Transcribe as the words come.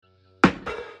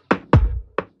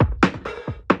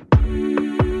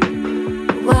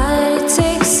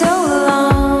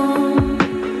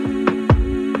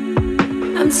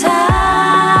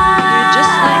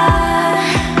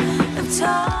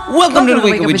to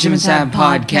Wake Up with Jim and Sam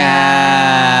podcast.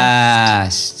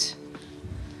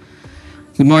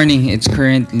 Good morning. It's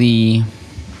currently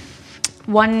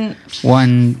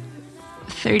 1:12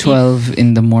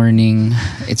 in the morning.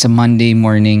 It's a Monday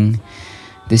morning.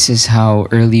 This is how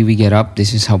early we get up.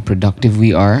 This is how productive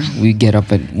we are. We get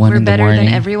up at 1 in the morning. We're better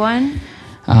than everyone.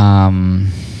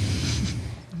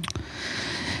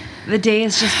 The day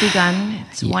has just begun.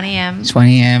 It's 1 a.m. It's 1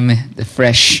 a.m. The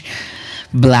fresh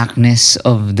blackness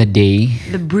of the day.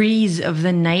 The breeze of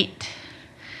the night.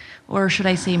 Or should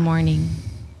I say morning?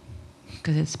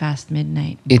 Because it's past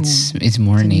midnight. It's morning. It's a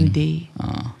new day.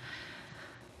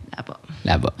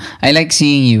 Labo. I like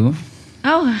seeing you.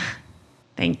 Oh,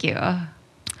 thank you.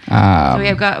 So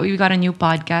we've got a new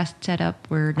podcast set up.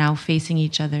 We're now facing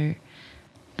each other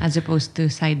as opposed to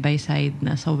side by side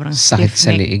na sobrang sakit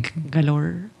sa leeg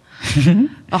galore.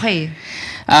 Okay.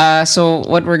 So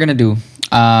what we're gonna do?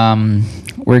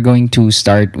 We're going to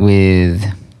start with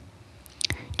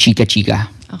Chika Chika.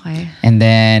 Okay. And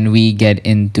then we get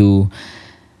into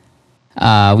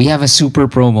we have a super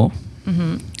promo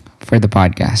for the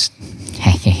podcast.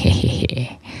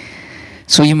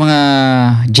 So yung mga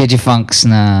Jeje Funks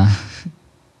na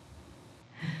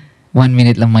 1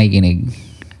 minute lang makikinig.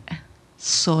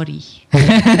 Sorry.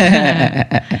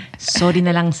 Sorry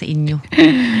na lang sa inyo.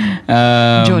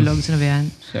 Jologs na ba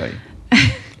yan? Sorry.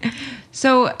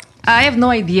 So, I have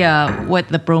no idea what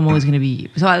the promo is going to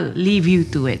be. So, I'll leave you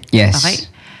to it. Yes. Okay?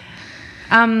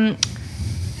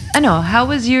 How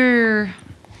was your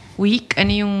week?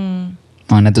 Ano yung...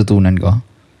 Mga natutunan ko?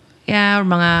 Yeah, or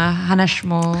mga hanash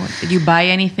mo. Did you buy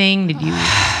anything? Did you...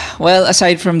 Well,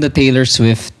 aside from the Taylor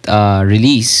Swift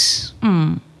release,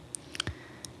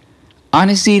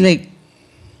 honestly, like...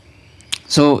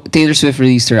 So, Taylor Swift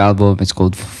released her album. It's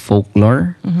called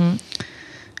Folklore.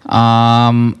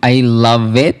 I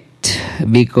love it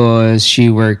because she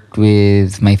worked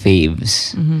with my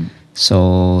faves.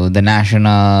 So, The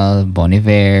National, Bon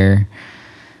Iver.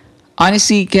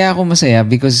 Honestly, kaya ako masaya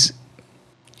because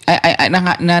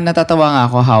natatawa nga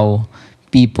ako how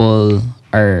people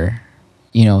are,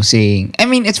 saying, I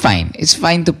mean, it's fine. It's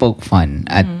fine to poke fun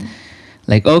at,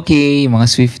 like, okay, mga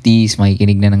Swifties,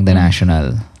 makikinig na ng The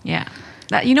National. Yeah.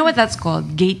 You know what that's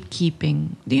called?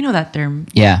 Gatekeeping. Do you know that term?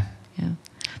 Yeah. Yeah.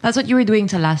 That's what you were doing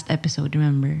sa last episode,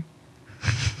 remember?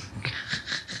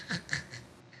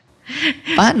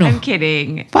 Paano? I'm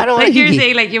kidding. Paano like you're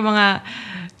saying, like yung mga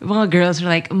girls are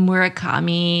like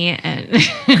Murakami and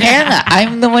kaya nga,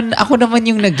 ako naman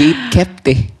yung na-gate kept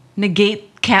eh. Na-gate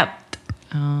kept.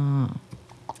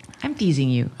 I'm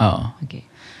teasing you. Oh. Okay.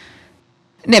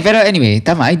 Ne, pero anyway,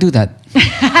 tama, I do that.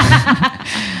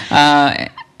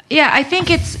 Yeah, I think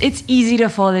it's easy to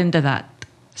fall into that.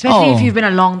 Especially if you've been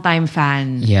a long time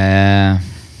fan. Yeah.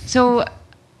 So,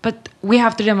 but we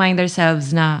have to remind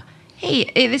ourselves na,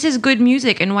 hey, this is good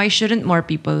music and why shouldn't more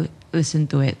people listen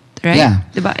to it? Right? Yeah.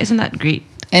 Diba? Isn't that great?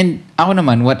 And ako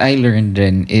naman, what I learned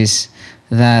then is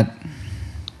that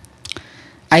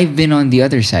I've been on the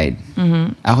other side.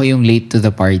 Ako yung late to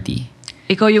the party.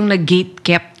 Ikaw yung nag-gate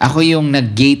kept. Ako yung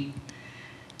nag-gate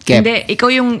kept. Hindi,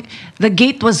 ikaw yung, the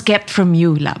gate was kept from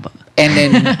you, Labo. And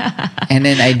then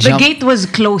I jumped. The gate was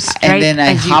closed, and right? then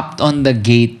I hopped on the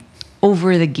gate.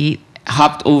 Over the gate.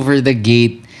 Hopped over the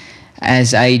gate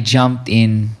as I jumped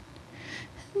in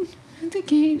the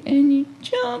gate and you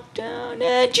jumped down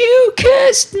and you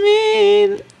kissed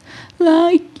me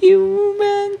like you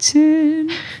meant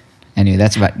it. Anyway,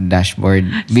 that's about Dashboard.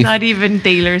 It's not even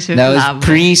Taylor Swift. That was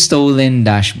pre-stolen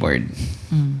Dashboard.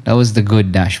 That was the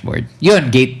good Dashboard.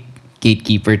 Yun,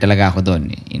 gatekeeper talaga ako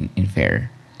doon in fair.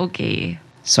 Okay.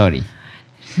 Sorry.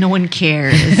 No one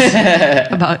cares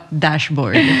about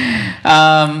Dashboard.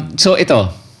 So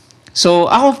ito. So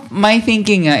ako, my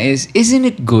thinking nga is, isn't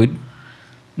it good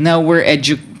na we're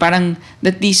parang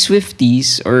that these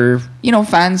Swifties or,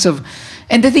 fans of,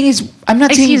 and the thing is, I'm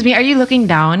not saying... Excuse me, are you looking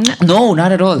down? No,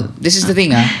 not at all. This is the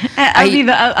thing,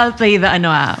 I'll play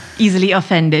the easily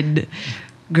offended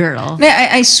girl.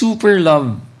 I super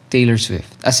love Taylor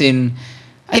Swift. As in,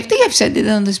 I think I've said it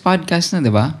on this podcast na, di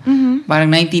ba?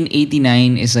 Parang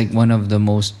 1989 is like one of the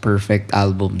most perfect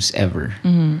albums ever.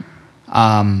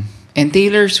 And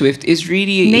Taylor Swift is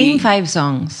really... Name 5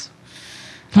 songs.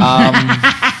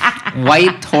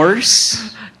 White Horse.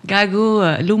 Gago,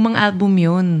 lumang album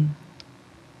yun.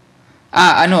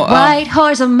 White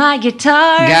Horse on my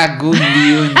guitar. Gago, hindi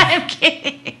yun. I'm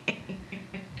kidding.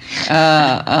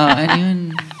 Ano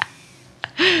yun?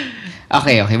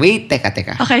 Okay. Wait,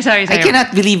 teka. Okay, sorry. I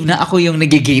cannot believe na ako yung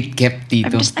nag-gate kept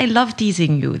dito. I love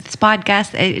teasing you. This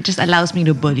podcast, it just allows me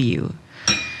to bully you.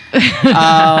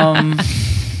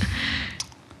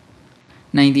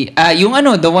 90. Yung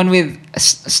ano, the one with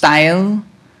Styles?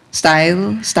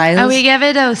 Oh, we give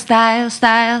it a style.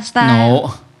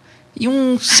 No.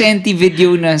 Yung senti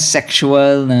video na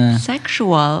sexual na...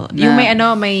 Sexual? Na-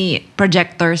 Yung may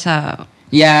projector sa...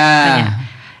 Yeah.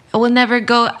 I will never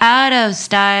go out of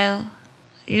style.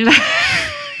 Hindi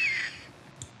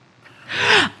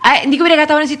ko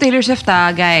pinagkatawanan si Taylor Swift,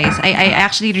 guys. I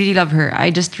actually really love her.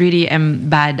 I just really am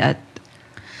bad at...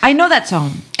 I know that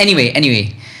song. Anyway.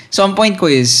 So, ang point ko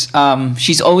is,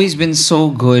 she's always been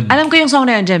so good. Alam ko yung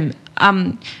song na yun, Jem.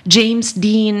 James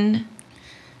Dean.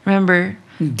 Remember?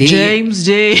 James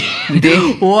Dean.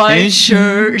 White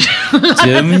shirt.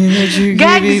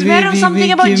 Guys, merong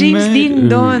something about James Dean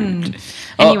doon.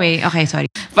 Anyway, okay, sorry.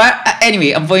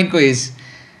 Anyway, ang point ko is,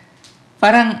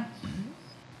 parang,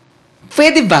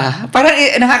 pwede ba? Parang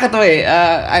nakakatawa eh.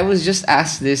 I was just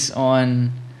asked this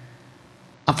on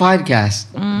a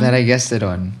podcast that I guested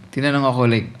on. Tinanong ako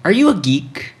like, are you a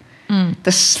geek?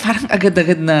 Tapos parang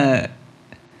agad-agad na,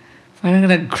 parang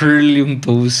nag-curl yung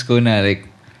toes ko na like,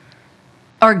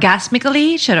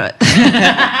 orgasmically? Charot.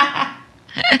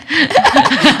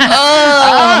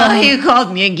 oh, you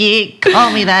called me a geek.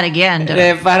 Call me that again.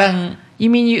 Parang,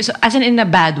 you mean you, so, as in a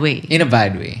bad way? In a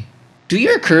bad way. Do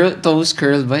your toes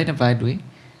curl ba in a bad way?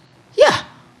 Yeah.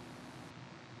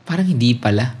 Parang hindi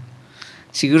pala.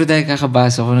 Siguro dahil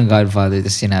kakabasa ko ng Godfather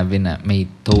tapos sinabi na may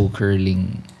toe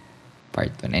curling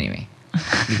part 1. Anyway.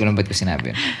 Hindi ko lang ba't ko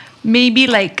sinabi yun.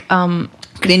 Maybe like...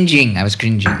 cringing. I was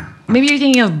cringing. Maybe you're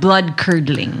thinking of blood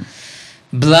curdling.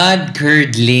 Blood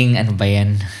curdling. Ano ba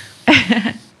yan?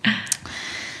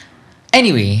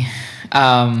 Anyway.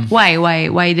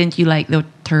 Why didn't you like the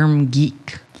term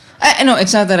geek? I know,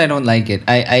 it's not that I don't like it.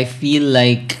 I feel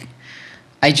like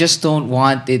I just don't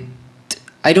want it.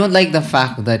 I don't like the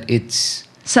fact that it's...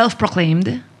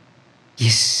 Self-proclaimed?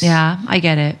 Yes. Yeah, I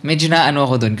get it. Medyo na ano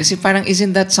ako dun. Kasi parang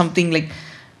isn't that something like...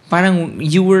 Parang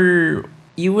you were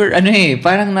ano eh.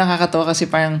 Parang nakakatawa kasi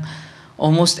parang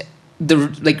almost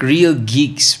the like real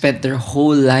geeks spent their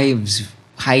whole lives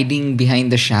hiding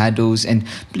behind the shadows and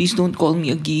please don't call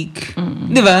me a geek.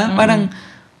 Mm-hmm. Di ba? Parang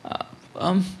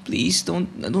please don't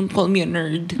call me a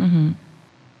nerd. Mm-hmm.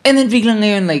 And then biglang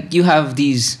ngayon like you have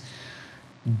these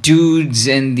dudes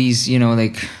and these, you know,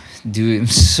 like, dude, I'm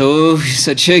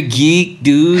such a geek,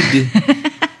 dude.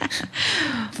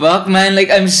 Fuck, man,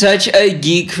 like, I'm such a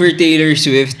geek for Taylor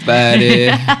Swift,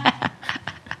 pare.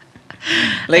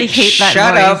 Like, I hate that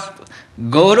shut voice. up,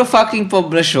 go to fucking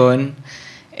Poblacion,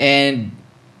 and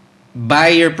buy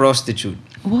your prostitute.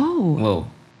 Whoa.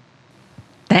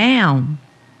 Damn.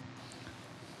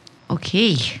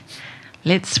 Okay.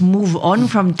 Let's move on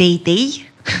from Tay-Tay.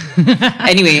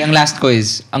 Anyway, ang last ko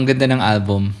is, ang ganda ng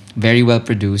album. Very well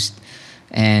produced.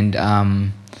 And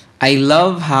I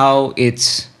love how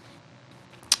it's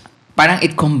parang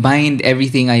it combined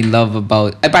everything I love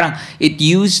about parang it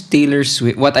used Taylor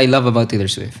Swift, what I love about Taylor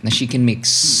Swift, na she can make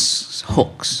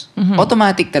hooks. Mm-hmm.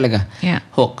 Automatic talaga. Yeah.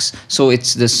 Hooks. So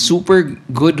it's the super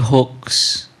good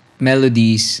hooks,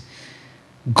 melodies,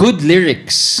 good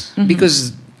lyrics. Mm-hmm.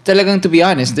 Because talagang, to be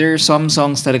honest, there are some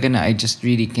songs talaga na I just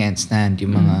really can't stand.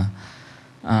 Yung mga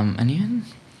ano yun?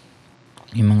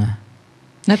 Yung mga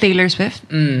na Taylor Swift?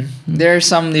 There are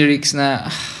some lyrics na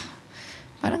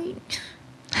parang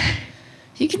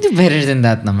you can do better than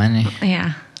that naman eh.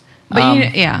 Yeah.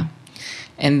 But yeah.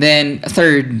 And then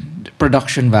third,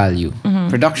 production value. Mm-hmm.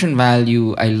 Production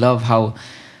value, I love how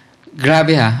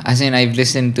grabe ha. As in, I've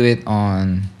listened to it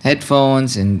on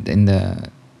headphones and in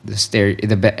the stereo,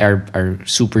 our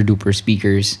super duper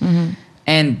speakers. Mm-hmm.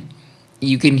 And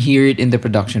you can hear it in the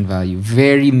production value.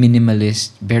 Very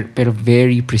minimalist, pero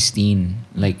very pristine.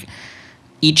 Like,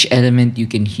 each element you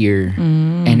can hear.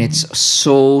 And it's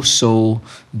so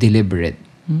deliberate.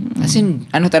 As in,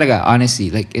 ano talaga, honestly,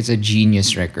 like, it's a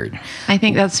genius record. I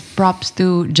think that's props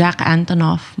to Jack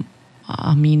Antonoff.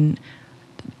 I mean,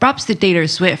 props to Taylor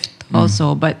Swift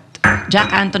also, but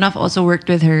Jack Antonoff also worked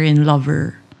with her in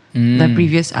Lover, the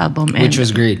previous album. Which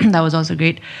was great. That was also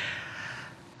great.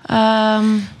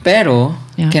 Pero,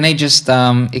 yeah. Can I just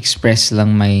express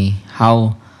lang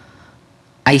how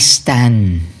I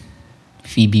stan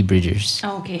Phoebe Bridgers.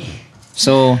 Okay.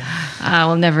 So,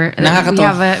 we'll never.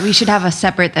 We should have a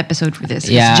separate episode for this.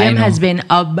 Yeah, Jim has been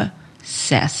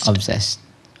obsessed. Obsessed.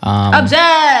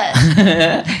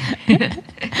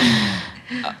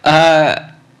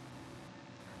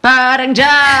 Parang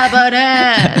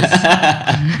Japanese.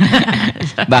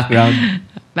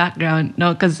 Background.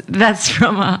 No, because that's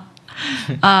from a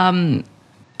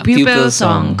pupil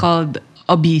song called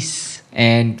obese.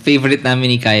 And favorite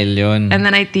namin ni Kyle yun. And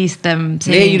then I teased them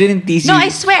Hindi, saying... you didn't tease. No, I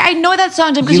swear, I know that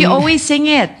song because you always sing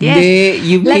it. Yes.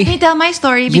 Hindi, Let me tell my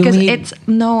story because made-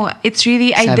 it's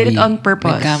really, I did it on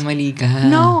purpose. Nagkamali ka.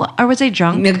 No, or was I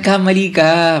drunk? Nagkamali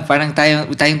ka. Parang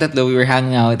tayong tatlo, we were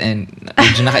hanging out and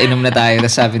medyo nakainom na tayo.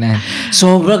 Tapos sabi na,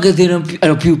 sobrang ganda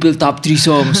ng pupil top 3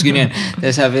 songs. Ganyan.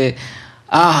 Tapos sabi,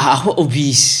 ako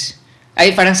obese.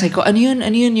 Ay, parang sabi ko, ano yun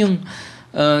yung...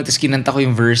 tapos kinanta ko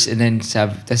yung verse and then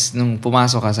tapos nung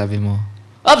pumasok ka, sabi mo,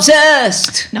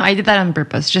 obsessed! No, I did that on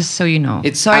purpose, just so you know.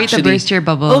 It's Sorry to actually burst your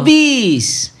bubble.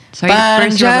 Obese! Sorry to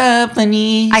Parang burst your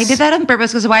Japanese. I did that on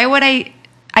purpose because why would I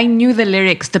knew the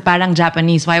lyrics to parang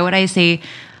Japanese. Why would I say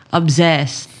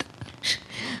obsessed?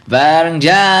 Parang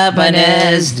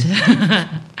Japanese.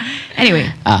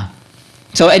 Anyway.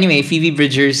 So anyway, Phoebe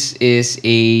Bridgers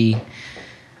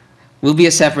will be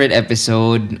a separate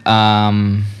episode.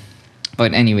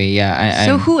 But anyway, yeah.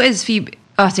 So who is Phoebe?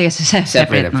 Oh, sige,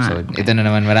 Separate episode. Na. Ito na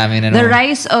naman, marami na The naman.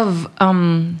 rise of,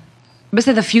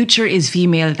 basta the future is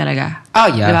female talaga.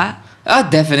 Oh, yeah. Diba? Oh,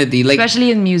 definitely. Like,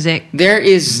 especially in music. there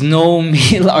is no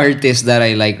male artist that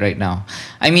I like right now.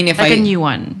 I mean, if Like a new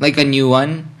one. Like a new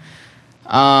one?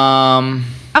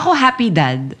 Ako, Happy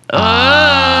Dad.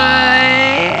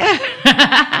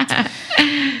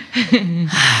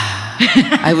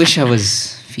 I wish I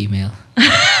was female.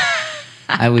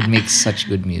 I would make such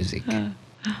good music.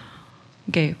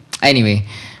 Okay. Anyway,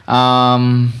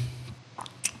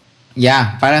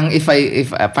 yeah, parang if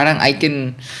parang I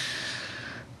can.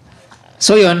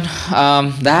 So yun,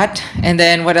 that, and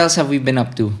then what else have we been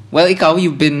up to? Well,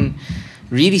 you've been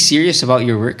really serious about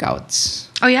your workouts.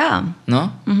 Oh yeah.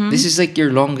 No? Mm-hmm. This is like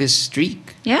your longest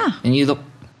streak. Yeah. And you look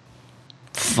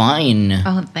fine.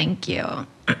 Oh, thank you.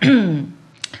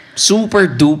 Super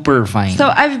duper fine.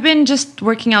 So I've been just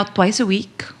working out twice a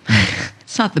week.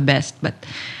 It's not the best, but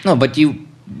No, but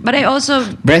I also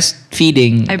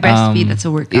breastfeeding. I breastfeed, that's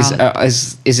a workout.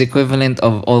 Is equivalent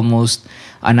of almost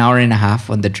an hour and a half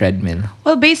on the treadmill.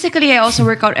 well, basically I also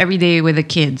work out every day with the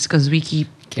kids because we keep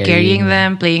carrying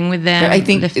them, playing with them. But I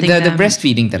think lifting the them.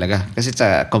 breastfeeding talaga, because it's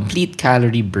a complete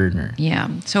calorie burner. Yeah.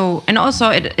 So and also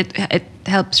it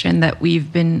helps in that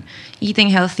we've been eating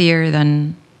healthier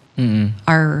than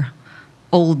our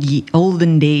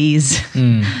olden days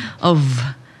of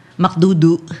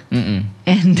McDudu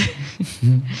and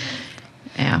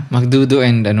yeah. Magdudu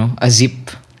and a zip.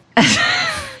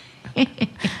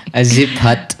 A zip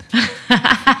hut.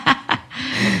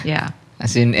 Yeah.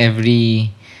 As in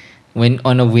when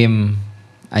on a whim,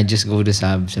 I just go to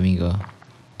Sabs, amigo.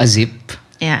 A zip.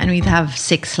 Yeah, and we'd have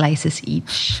 6 slices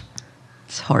each.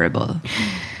 It's horrible.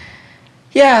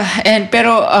 Yeah,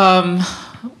 pero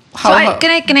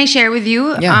Can I share with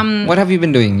you? Yeah. What have you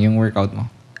been doing? Yung workout mo?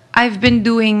 I've been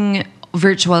doing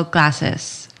virtual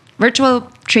classes, virtual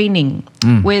training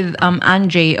with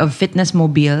Andre of Fitness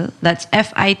Mobile. That's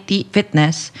FIT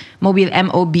Fitness Mobile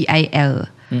MOBIL.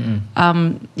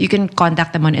 You can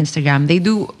contact them on Instagram. They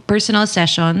do personal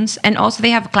sessions and also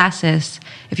they have classes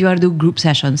if you want to do group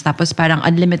sessions. Tapos parang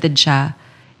unlimited siya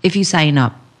if you sign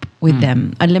up with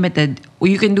them. Unlimited.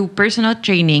 You can do personal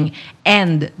training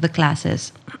and the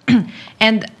classes.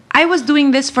 And I was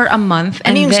doing this for a month.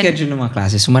 And Ano yung then, schedule ng mga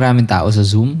classes? So maraming tao sa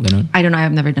Zoom? Ganun? I don't know.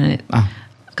 I've never done it.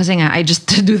 Kasi nga, I just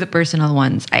do the personal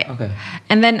ones. Okay.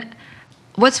 And then,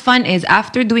 what's fun is,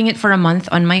 after doing it for a month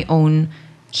on my own,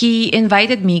 he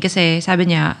invited me kasi sabi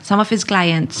niya, some of his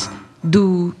clients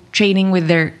do training with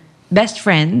their best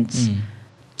friends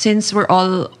since we're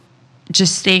all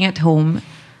just staying at home.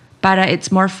 Para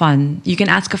it's more fun. You can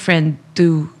ask a friend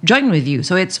to join with you.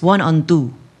 So it's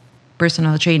 1-on-2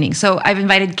 personal training. So I've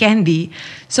invited Candy.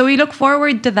 So we look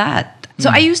forward to that.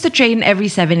 So I used to train every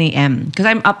 7 a.m. because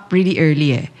I'm up really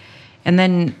early eh. And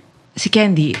then si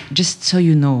Candy, just so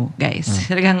you know, guys,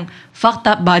 talagang fucked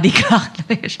up body clock.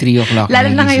 3 o'clock. Lalo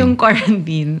na nagising. ngayong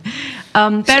quarantine.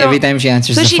 Pero, Every time she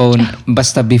answers the phone,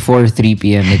 basta before 3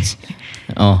 p.m. it's,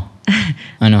 ano?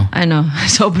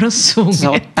 Sobrang sungit.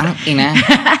 So, tangina.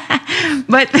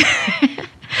 But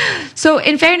so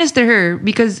in fairness to her,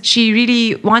 because she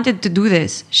really wanted to do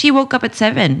this, she woke up at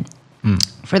 7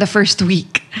 for the first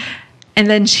week. And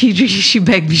then she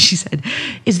begged me, she said,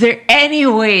 is there any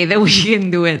way that we can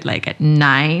do it like at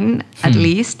 9 at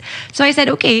least? So I said,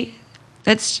 okay,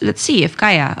 let's see if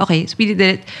kaya. Okay, so we did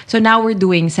it. So now we're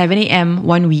doing 7 a.m.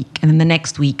 one week and then the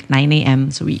next week 9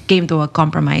 a.m. So we came to a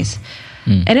compromise.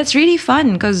 And it's really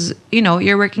fun because,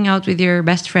 you're working out with your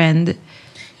best friend.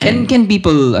 Can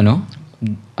people,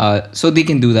 so they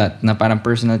can do that, na parang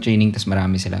personal training, tas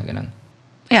marami sila, ganun?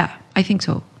 Yeah, I think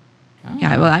so.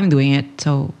 Yeah, well, I'm doing it,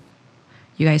 so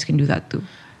you guys can do that too.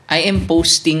 I am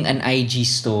posting an IG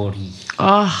story.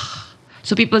 Oh.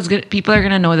 So people are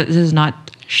gonna know that this is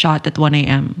not shot at 1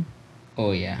 a.m.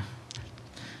 Oh, yeah.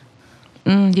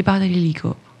 Di pa ako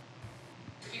naliligo.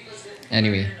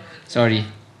 Anyway, sorry.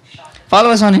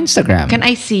 Follow us on Instagram. Can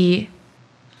I see?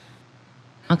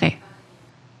 Okay.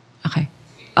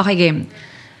 Okay, game.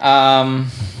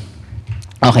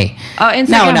 Okay. Oh,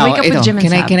 Instagram, wake up with Jim and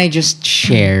Sab. Can I just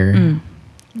share?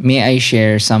 May I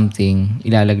share something?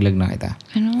 Ilalaglag na kita.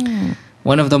 Ano?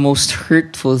 One of the most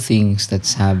hurtful things that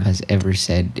Sab has ever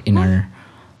said in our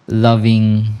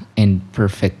loving and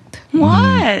perfect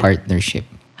What? partnership.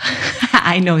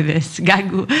 I know this.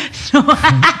 Gago. So,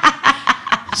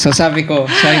 So sabi ko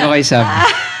kay Sab.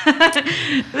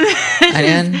 Ano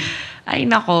yan? ay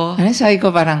nako. Ano sabi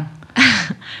ko parang...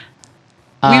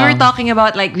 We were talking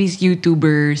about like these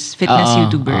YouTubers, fitness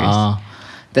YouTubers.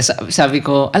 Tapos sabi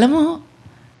ko, alam mo,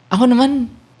 ako naman,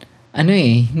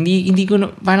 hindi ko,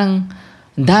 parang,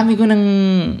 ang dami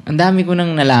ko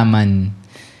nang nalaman.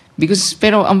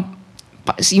 Pero,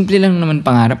 simple lang naman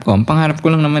pangarap ko. Ang pangarap ko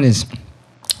lang naman is,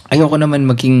 ayoko naman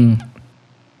maging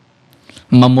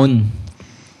mamon.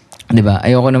 Diba?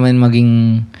 Ayoko naman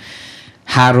maging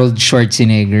Harold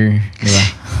Schwarzenegger. Diba?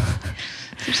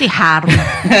 Si Harold.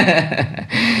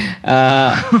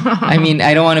 I mean,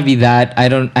 I don't want to be that. I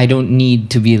don't need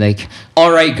to be like,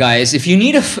 all right, guys, if you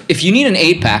need an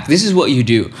 8-pack, this is what you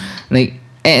do. Like,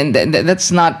 and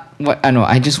that's not what I know.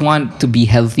 I just want to be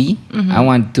healthy. I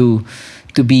want to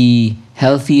be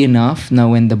healthy enough na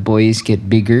when the boys get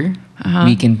bigger,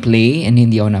 we can play and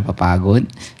hindi ako napapagod.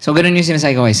 So, ganun yung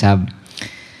sinasabi ko kay Sab.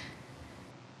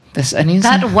 Tas, ano yung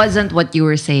That wasn't what you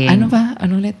were saying. Ano ba?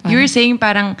 Ano ulit? You were saying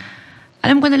parang,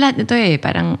 alam ko na lahat nito eh.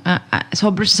 Parang,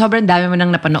 sobrang dami mo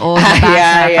nang napanood,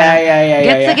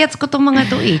 nabasa. Gets ko tong mga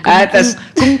to eh.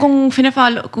 Kung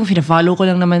fina-follow ko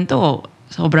lang naman to,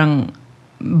 sobrang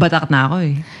batak na ako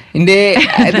eh. Hindi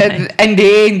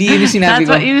yun yung sinabi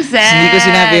ko. That's what you said. Hindi ko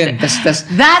sinabi yun.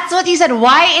 That's what you said.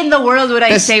 Why in the world would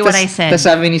I say what I said? Tapos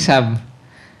sabi ni Sab,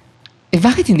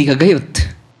 bakit hindi ka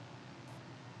gayot?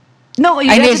 No,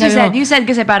 that's what you said. You said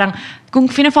kasi parang, kung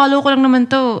fina-follow ko lang naman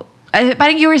to,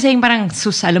 parang you were saying parang,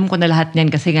 sus, alam ko na lahat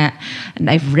niyan kasi nga,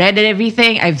 I've read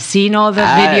everything, I've seen all the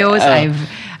videos, I've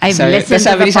listened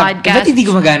to the podcast. Ba't hindi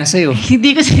gumagana sa'yo?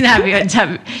 Hindi ko sinabi yun.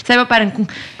 Sabi ko parang,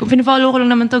 kung fina-follow ko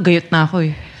lang naman to, gayot na ako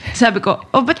eh. Sabi ko,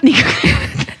 ba't hindi ko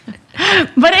gayot?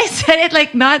 But I said it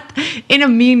like not in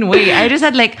a mean way. I just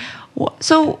said like,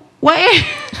 so, why?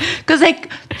 Because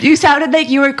like, you sounded like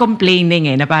you were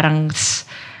complaining eh, na parang,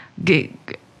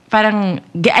 parang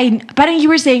you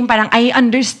were saying parang I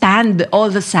understand all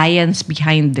the science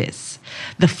behind this,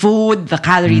 the food, the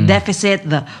calorie deficit,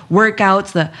 the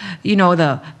workouts, the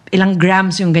ilang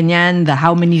grams yung ganyan, the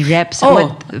how many reps.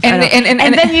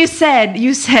 And then you said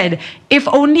if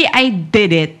only I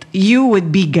did it, you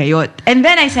would be gayot. And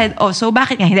then I said, so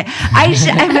bakit nga hindi? I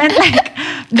meant like,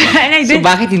 and I did. So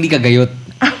bakit hindi ka gayot?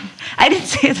 I didn't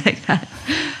say it like that.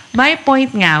 My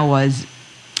point nga was,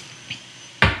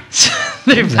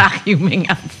 they're vacuuming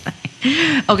outside.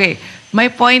 Okay, my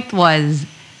point was,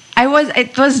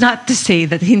 it was not to say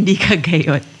that hindi ka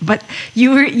gayot, but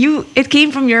it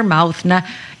came from your mouth na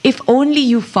if only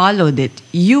you followed it,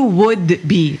 you would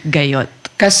be gayot.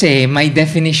 Kasi my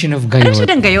definition of gayot. Ano siya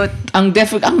ng gayot? Ang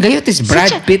gayot is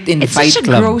Brad Pitt in Fight Club. It's such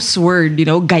a gross word,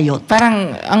 gayot.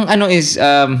 Parang ang ano is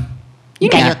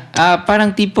gayot.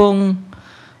 Parang tipong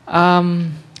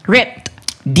ripped.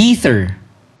 Deether.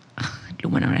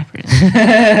 Luma ng reference.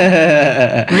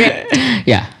 Ripped.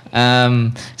 Yeah.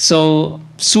 So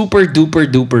super duper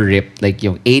ripped, like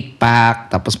yung 8-pack,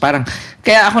 tapos parang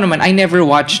kaya ako naman I never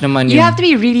watched naman you have to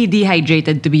be really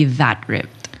dehydrated to be that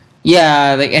ripped.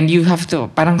 Yeah, like, and you have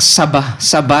to parang saba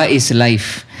is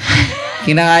life.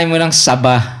 Kinakain mo ng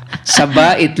saba,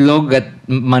 itlog at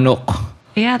manok.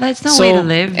 Yeah, that's no way to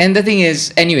live. And the thing is,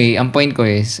 anyway, ang point ko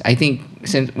is, I think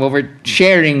since what we're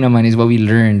sharing naman is what we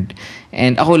learned.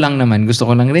 And ako lang naman, gusto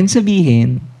ko lang rin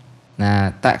sabihin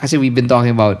na, kasi we've been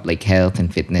talking about like health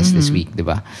and fitness this week, di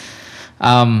ba?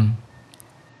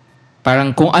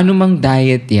 Parang kung ano mang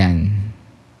diet yan,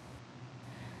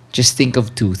 just think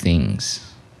of two things.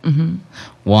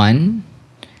 One,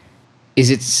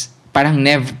 is parang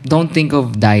don't think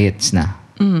of diets na.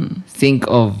 Think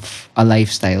of a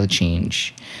lifestyle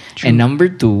change. True. And number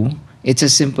two, it's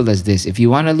as simple as this. If you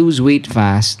want to lose weight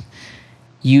fast,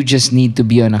 you just need to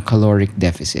be on a caloric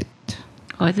deficit.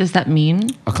 What does that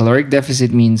mean? A caloric deficit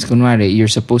means, kunwari, you're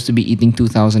supposed to be eating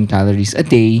 2,000 calories a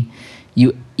day.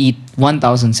 You eat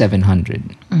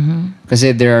 1,700.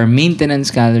 Kasi there are maintenance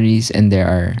calories and there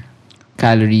are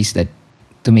calories that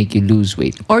to make you lose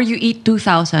weight. Or you eat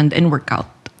 2,000 and work out.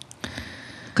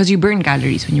 because you burn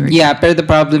calories when you work Yeah, pero the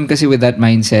problem kasi with that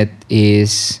mindset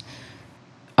is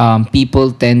people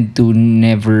tend to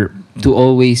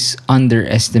always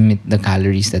underestimate the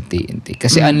calories that they intake.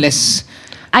 Kasi unless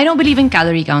I don't believe in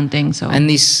calorie counting, so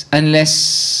unless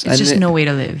it's just no way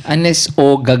to live. Unless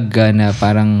ogag ka na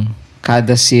parang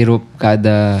kada syrup,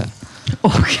 kada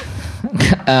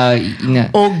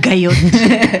Gayon.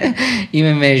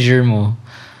 i-measure mo.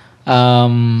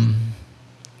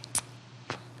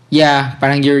 Yeah,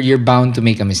 parang you're bound to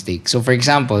make a mistake. So for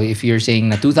example, if you're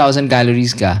saying na 2,000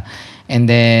 calories ka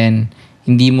and then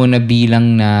hindi mo na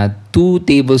bilang na 2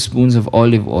 tablespoons of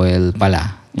olive oil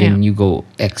pala, then you go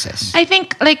excess. I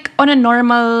think like on a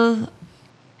normal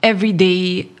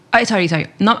everyday, sorry.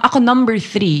 No, ako number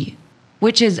 3,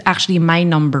 which is actually my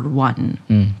number 1,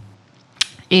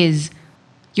 is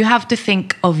you have to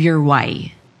think of your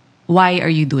why. Why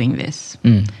are you doing this?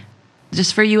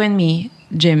 Just for you and me,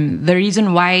 Jim, the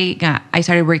reason why I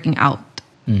started working out,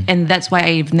 and that's why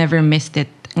I've never missed it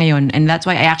ngayon, and that's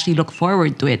why I actually look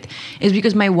forward to it, is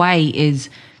because my why is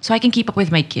so I can keep up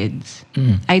with my kids.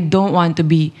 I don't want to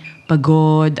be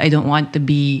pagod. I don't want to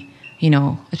be,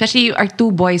 especially our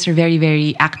 2 boys are very,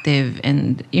 very active,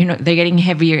 and they're getting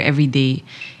heavier every day.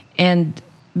 And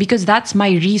because that's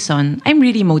my reason, I'm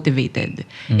really motivated.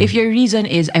 If your reason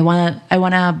is I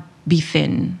wanna be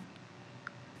thin,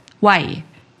 why?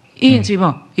 You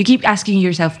keep asking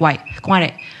yourself why.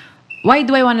 Kumare, why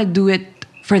do I want to do it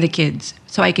for the kids?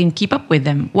 So I can keep up with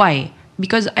them. Why?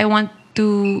 Because I want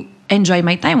to enjoy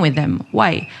my time with them.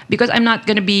 Why? Because I'm not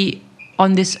gonna be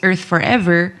on this earth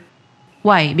forever.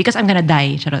 Why? Because I'm gonna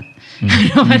die. Charot.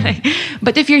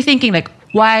 But if you're thinking like,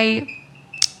 why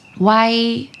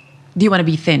do you want to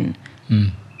be thin?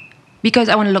 Because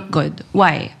I want to look good.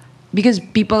 Why? Because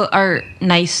people are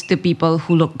nice to people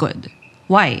who look good.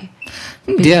 Why?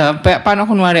 Yeah, paano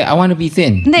kunwari, I want to be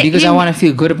thin? Because I want to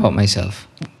feel good about myself.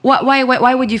 Why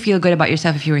would you feel good about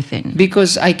yourself if you were thin?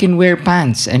 Because I can wear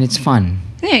pants and it's fun.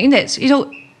 Yeah, so,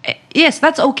 yes,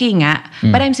 that's okay nga.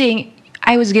 But I'm saying,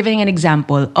 I was giving an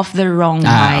example of the wrong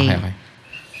why. Okay.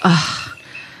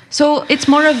 So, it's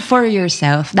more of for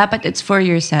yourself. Dapat it's for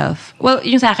yourself. Well,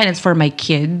 yung sa akin, it's for my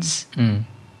kids.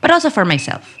 But also for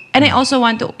myself. And I also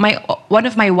want to, one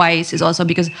of my whys is also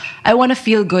because I want to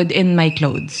feel good in my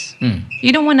clothes.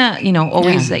 You don't want to,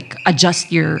 always like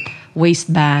adjust your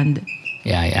waistband.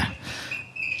 Yeah.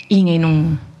 Ingay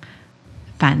nung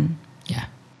fan. Yeah.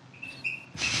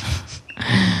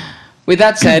 With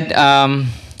that said,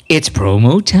 it's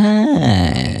promo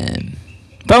time.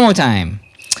 Promo time.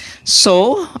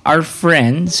 So, our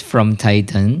friends from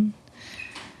Titan,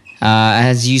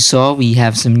 as you saw, we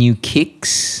have some new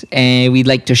kicks, and we'd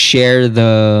like to share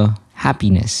the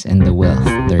happiness and the wealth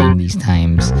during these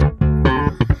times.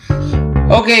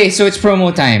 Okay, so it's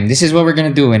promo time. This is what we're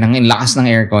gonna do. And ang lakas ng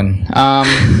aircon.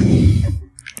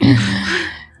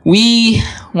 We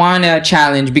want to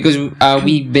challenge because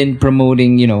we've been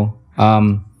promoting,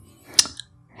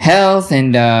 health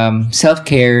and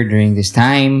self-care during this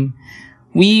time.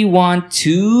 We want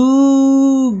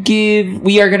to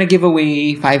we are going to give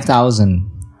away 5,000.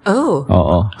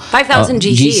 Oh. 5,000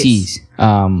 GCs.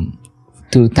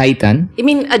 To Titan. You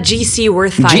mean a GC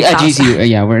worth 5,000? A GC,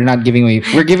 yeah, we're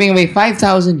giving away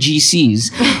 5,000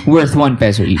 GCs worth 1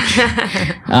 peso each.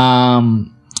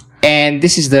 And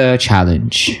this is the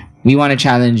challenge. We want to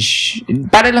challenge.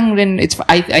 Para lang rin,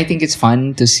 I think it's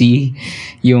fun to see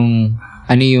yung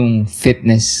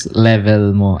fitness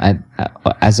level mo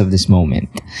as of this moment.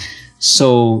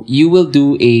 So you will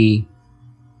do the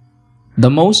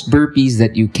most burpees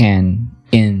that you can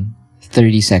in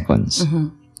 30 seconds.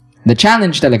 The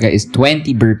challenge talaga is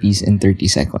 20 burpees in 30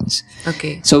 seconds.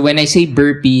 Okay. So when I say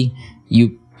burpee,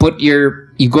 you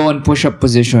go in push-up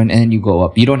position and then you go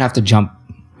up. You don't have to jump.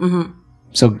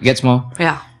 So gets mo?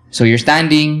 Yeah. So you're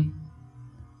standing,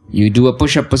 you do a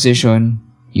push-up position,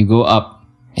 you go up,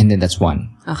 and then that's 1.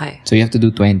 Okay. So you have to do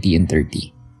 20 and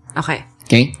 30. Okay.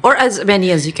 Okay? Or as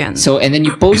many as you can. So, and then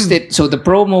you post it. So the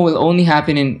promo will only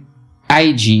happen in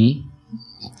IG.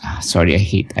 Sorry, I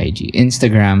hate IG.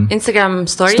 Instagram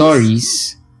stories?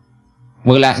 Stories.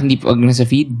 Wag na sa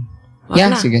feed.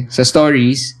 Sige. Sa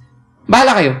stories.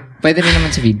 Bahala kayo. Pwede rin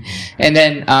naman sa feed. And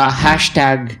then,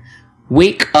 hashtag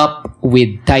wake up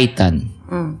with Titan.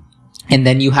 And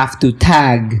then you have to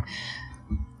tag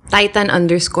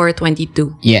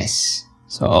Titan_22. Yes.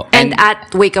 So and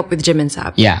at wake up with Jim and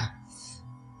Sab. Yeah.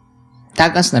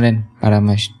 Tag us na rin para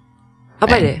mas.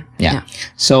 Pwede. Yeah.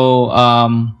 So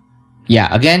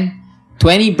again,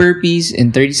 20 burpees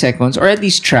in 30 seconds, or at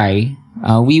least try.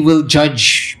 We will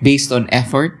judge based on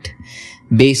effort,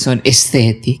 based on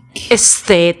aesthetic.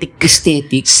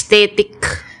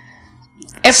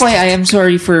 FYI, I'm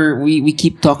sorry for we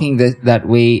keep talking that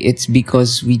way. It's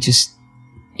because we just,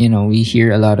 we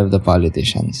hear a lot of the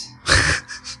politicians.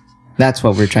 That's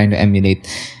what we're trying to emulate.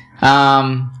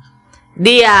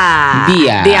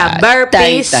 Dia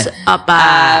burpees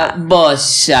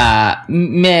boss,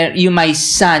 my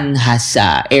son has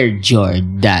Air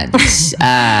Jordans.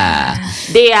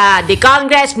 The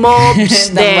Congress moves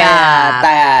the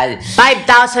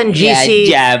 5,000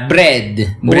 GC breads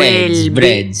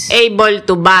able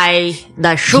to buy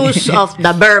the shoes of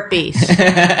the burpees.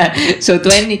 So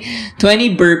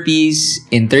 20 burpees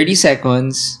in 30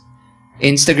 seconds.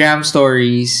 Instagram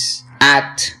stories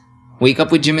at Wake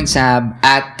Up with Jim and Sab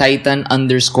at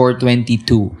Titan_22.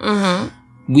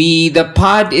 The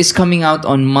pod is coming out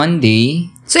on Monday.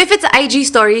 So if it's IG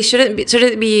story, should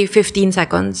it be 15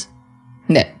 seconds?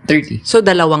 Hindi, 30. So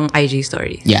dalawang IG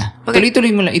story. Yeah. Okay.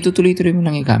 Tuloy-tuloy mo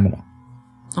lang yung camera.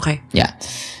 Okay. Yeah.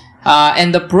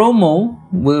 And the promo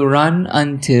will run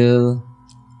until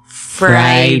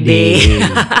Friday.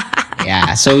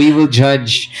 Yeah. So we will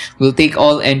judge. We'll take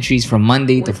all entries from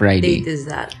Monday to Friday. What date is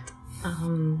that?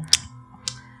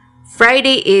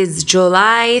 Friday is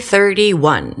July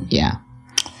 31. Yeah.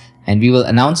 And we will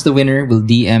announce the winner. We'll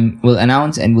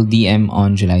announce and we'll DM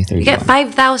on July 31. You get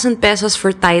 5,000 pesos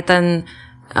for Titan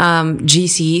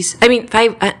GCs. I mean,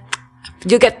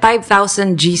 you get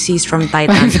 5,000 GCs from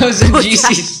Titan. 5,000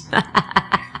 GCs.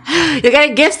 You get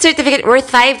a gift certificate worth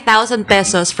 5,000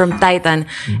 pesos from Titan.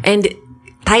 And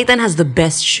Titan has the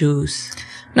best shoes.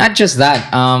 Not just that.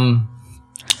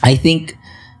 I think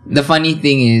the funny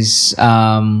thing is,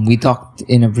 we talked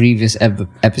in a previous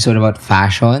episode about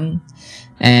fashion,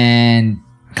 and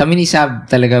kami ni Sab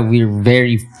talaga, we're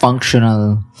very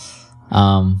functional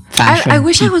fashion I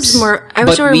wish peeps. I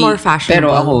wish we were more fashionable.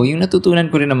 Pero ako, yung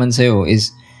natutunan ko rin naman sa'yo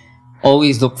is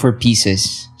always look for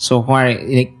pieces. So,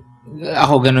 like,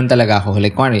 ako ganun talaga ako.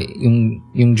 Like,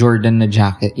 yung Jordan na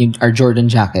jacket, our Jordan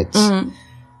jackets,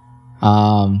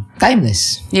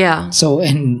 timeless. Yeah. So,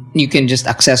 and you can just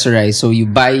accessorize. So, you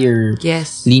buy your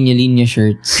linya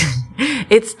shirts.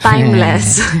 It's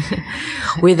timeless.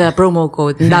 With a promo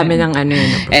code. Ang dami ng ano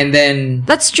yun. And then,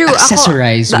 that's true.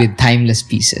 Accessorize with timeless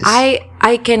pieces.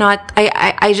 I cannot,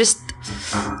 I just,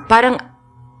 parang,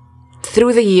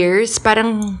 through the years,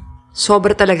 parang,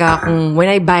 sobra talaga akong, when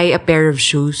I buy a pair of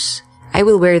shoes, I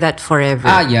will wear that forever.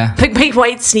 Yeah. Like my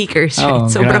white sneakers, right?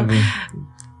 Sobrang,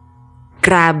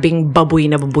 grabbing baboy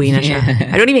na siya.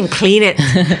 I don't even clean it.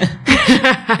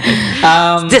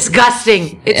 It's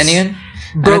disgusting. It's ano yun?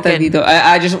 broken.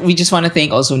 We just want to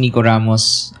thank also Nico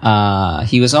Ramos.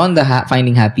 He was on the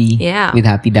Finding Happy with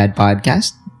Happy Dad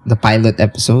podcast, the pilot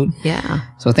episode. Yeah.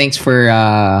 So thanks for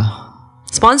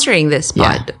sponsoring this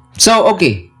pod. Yeah. So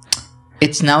okay,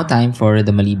 it's now time for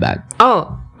the Mali Bag.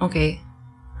 Oh, okay.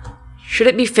 Should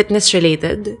it be fitness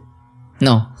related?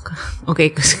 No.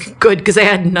 Okay, good, because I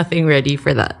had nothing ready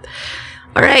for that.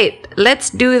 All right, let's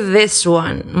do this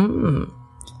one.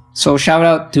 So shout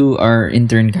out to our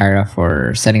intern Kara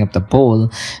for setting up the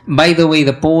poll. By the way,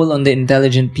 the poll on the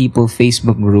Intelligent People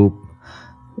Facebook group,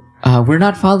 we're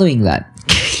not following that.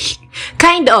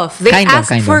 Kind of. They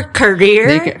asked for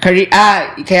career.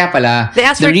 Kaya pala. They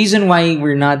asked the reason why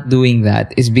we're not doing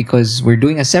that is because we're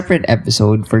doing a separate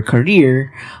episode for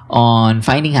career on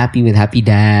Finding Happy with Happy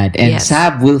Dad. And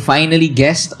Sab will finally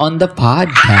guest on the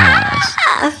podcast.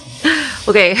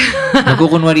 Okay.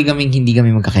 Nagkukunwari kaming hindi kami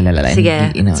magkakilala.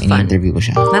 Sige, that's fun. In-interview ko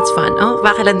siya. That's fun. Oh,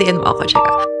 baka landian mo ako. Check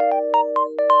out.